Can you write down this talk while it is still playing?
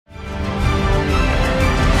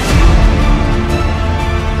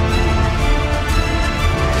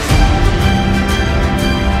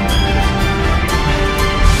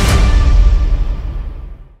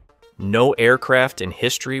No aircraft in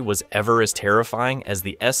history was ever as terrifying as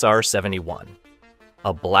the SR-71,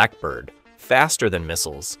 a Blackbird, faster than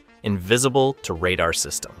missiles, invisible to radar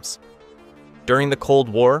systems. During the Cold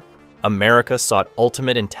War, America sought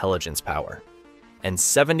ultimate intelligence power, and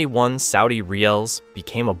 71 Saudi rials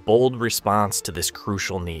became a bold response to this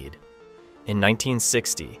crucial need. In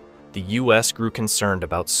 1960, the US grew concerned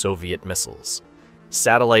about Soviet missiles.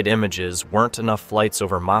 Satellite images weren't enough. Flights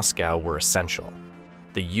over Moscow were essential.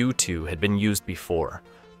 The U-2 had been used before,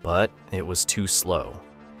 but it was too slow,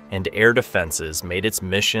 and air defenses made its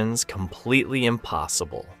missions completely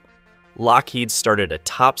impossible. Lockheed started a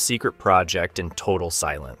top-secret project in total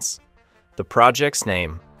silence. The project's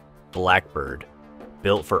name, Blackbird,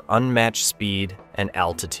 built for unmatched speed and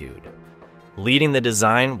altitude. Leading the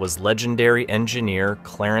design was legendary engineer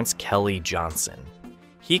Clarence Kelly Johnson.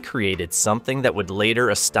 He created something that would later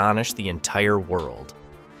astonish the entire world.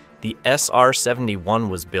 The SR-71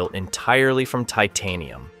 was built entirely from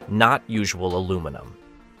titanium, not usual aluminum.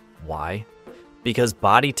 Why? Because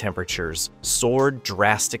body temperatures soared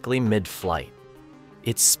drastically mid-flight.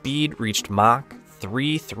 Its speed reached Mach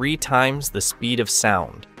 3 times the speed of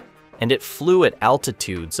sound, and it flew at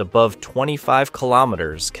altitudes above 25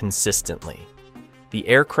 kilometers consistently. The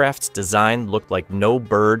aircraft's design looked like no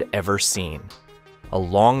bird ever seen. A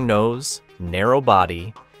long nose, narrow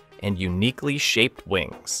body, and uniquely shaped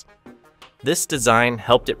wings. This design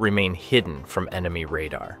helped it remain hidden from enemy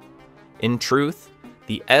radar. In truth,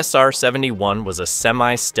 the SR-71 was a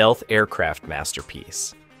semi-stealth aircraft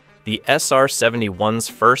masterpiece. The SR-71's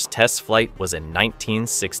first test flight was in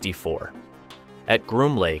 1964, at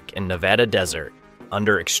Groom Lake in Nevada desert,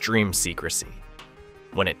 under extreme secrecy.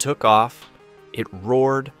 When it took off, it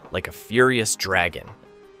roared like a furious dragon,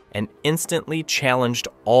 and instantly challenged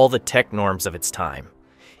all the tech norms of its time.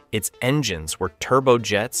 Its engines were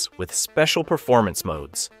turbojets with special performance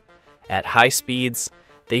modes. At high speeds,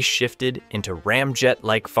 they shifted into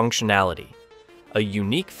ramjet-like functionality. A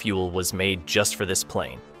unique fuel was made just for this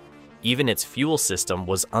plane. Even its fuel system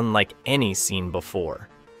was unlike any seen before.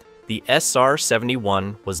 The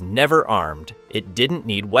SR-71 was never armed. It didn't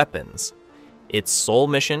need weapons. Its sole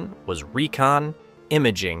mission was recon,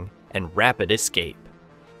 imaging, and rapid escape.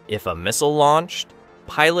 If a missile launched,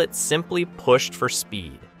 pilots simply pushed for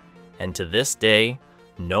speed. And to this day,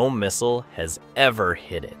 no missile has ever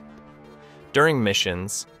hit it. During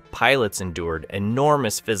missions, pilots endured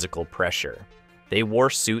enormous physical pressure. They wore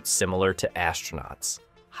suits similar to astronauts,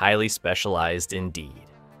 highly specialized indeed.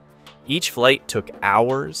 Each flight took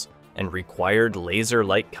hours and required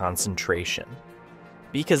laser-like concentration,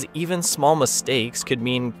 because even small mistakes could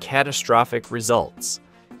mean catastrophic results.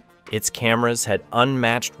 Its cameras had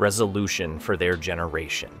unmatched resolution for their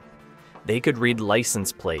generation. They could read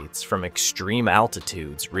license plates from extreme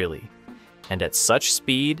altitudes, really, and at such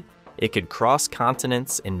speed, it could cross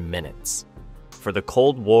continents in minutes. For the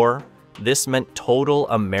Cold War, this meant total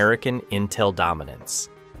American intel dominance.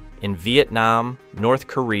 In Vietnam, North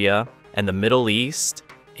Korea, and the Middle East,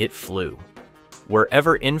 it flew.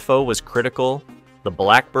 Wherever info was critical, the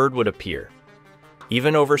Blackbird would appear.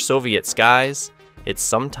 Even over Soviet skies, it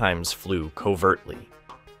sometimes flew covertly.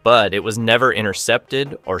 But it was never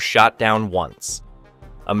intercepted or shot down once.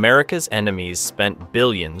 America's enemies spent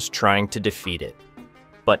billions trying to defeat it.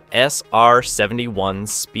 But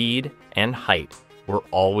SR-71's speed and height were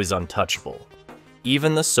always untouchable.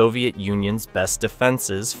 Even the Soviet Union's best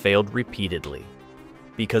defenses failed repeatedly.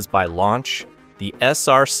 Because by launch, the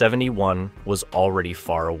SR-71 was already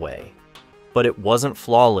far away. But it wasn't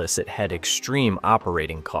flawless. It had extreme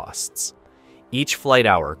operating costs. Each flight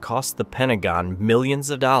hour cost the Pentagon millions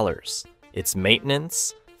of dollars. Its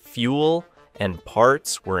maintenance, fuel, and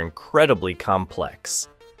parts were incredibly complex.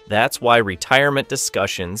 That's why retirement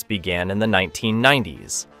discussions began in the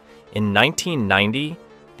 1990s. In 1990,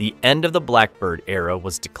 the end of the Blackbird era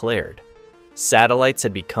was declared. Satellites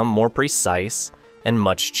had become more precise and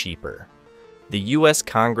much cheaper. The US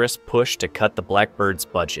Congress pushed to cut the Blackbird's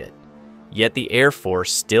budget, yet the Air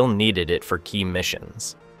Force still needed it for key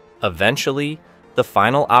missions. Eventually, the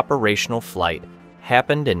final operational flight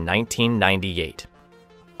happened in 1998.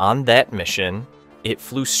 On that mission, it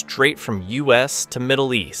flew straight from US to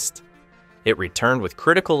Middle East. It returned with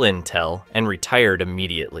critical intel and retired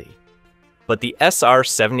immediately. But the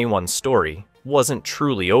SR-71 story wasn't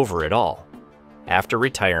truly over at all. After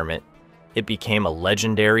retirement, it became a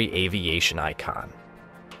legendary aviation icon,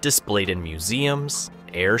 displayed in museums,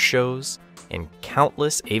 air shows, and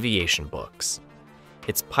countless aviation books.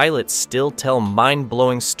 Its pilots still tell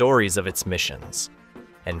mind-blowing stories of its missions,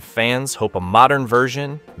 and fans hope a modern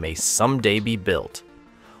version may someday be built.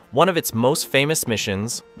 One of its most famous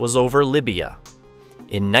missions was over Libya.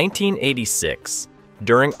 In 1986,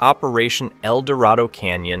 during Operation El Dorado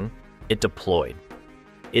Canyon, it deployed.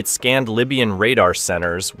 It scanned Libyan radar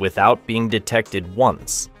centers without being detected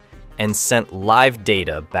once, and sent live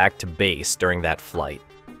data back to base during that flight.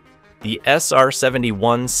 The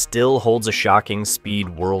SR-71 still holds a shocking speed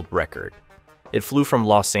world record. It flew from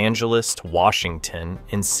Los Angeles to Washington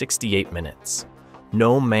in 68 minutes.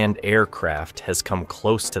 No manned aircraft has come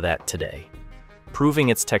close to that today, proving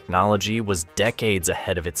its technology was decades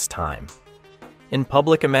ahead of its time. In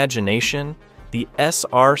public imagination, the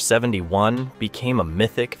SR-71 became a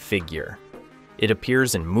mythic figure. It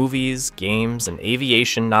appears in movies, games, and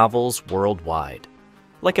aviation novels worldwide,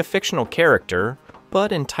 like a fictional character,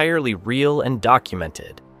 but entirely real and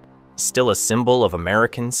documented. Still a symbol of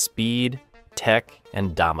American speed, tech,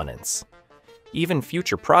 and dominance. Even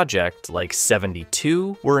future projects like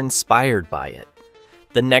 72 were inspired by it.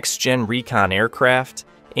 The next-gen recon aircraft,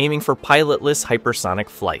 aiming for pilotless hypersonic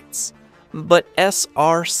flights. But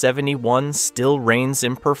SR-71 still reigns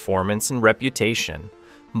in performance and reputation,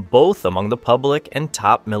 both among the public and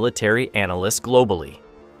top military analysts globally.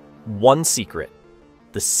 One secret: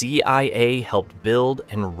 the CIA helped build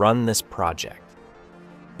and run this project.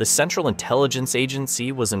 The Central Intelligence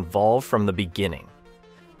Agency was involved from the beginning,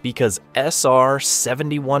 because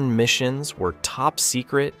SR-71 missions were top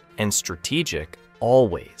secret and strategic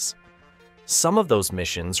always. Some of those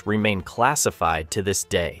missions remain classified to this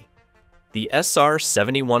day. The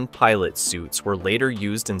SR-71 pilot suits were later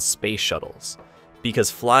used in space shuttles, because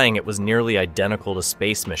flying it was nearly identical to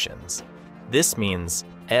space missions. This means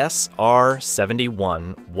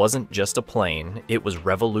SR-71 wasn't just a plane, it was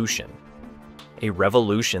revolution. A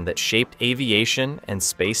revolution that shaped aviation and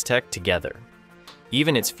space tech together.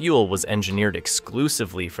 Even its fuel was engineered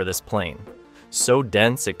exclusively for this plane, so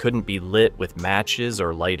dense it couldn't be lit with matches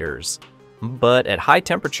or lighters. But at high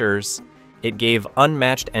temperatures, it gave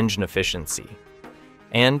unmatched engine efficiency.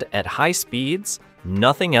 And at high speeds,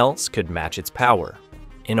 nothing else could match its power.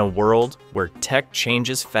 In a world where tech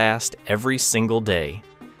changes fast every single day,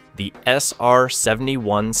 the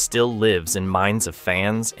SR-71 still lives in minds of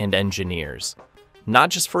fans and engineers, not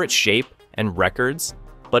just for its shape and records,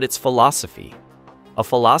 but its philosophy. A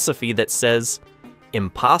philosophy that says,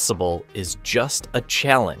 impossible is just a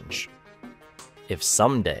challenge. If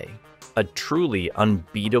someday a truly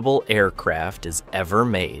unbeatable aircraft is ever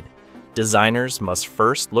made, designers must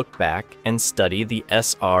first look back and study the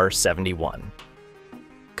SR-71.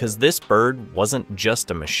 'Cause this bird wasn't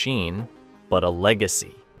just a machine, but a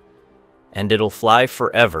legacy. And it'll fly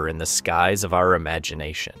forever in the skies of our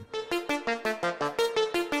imagination.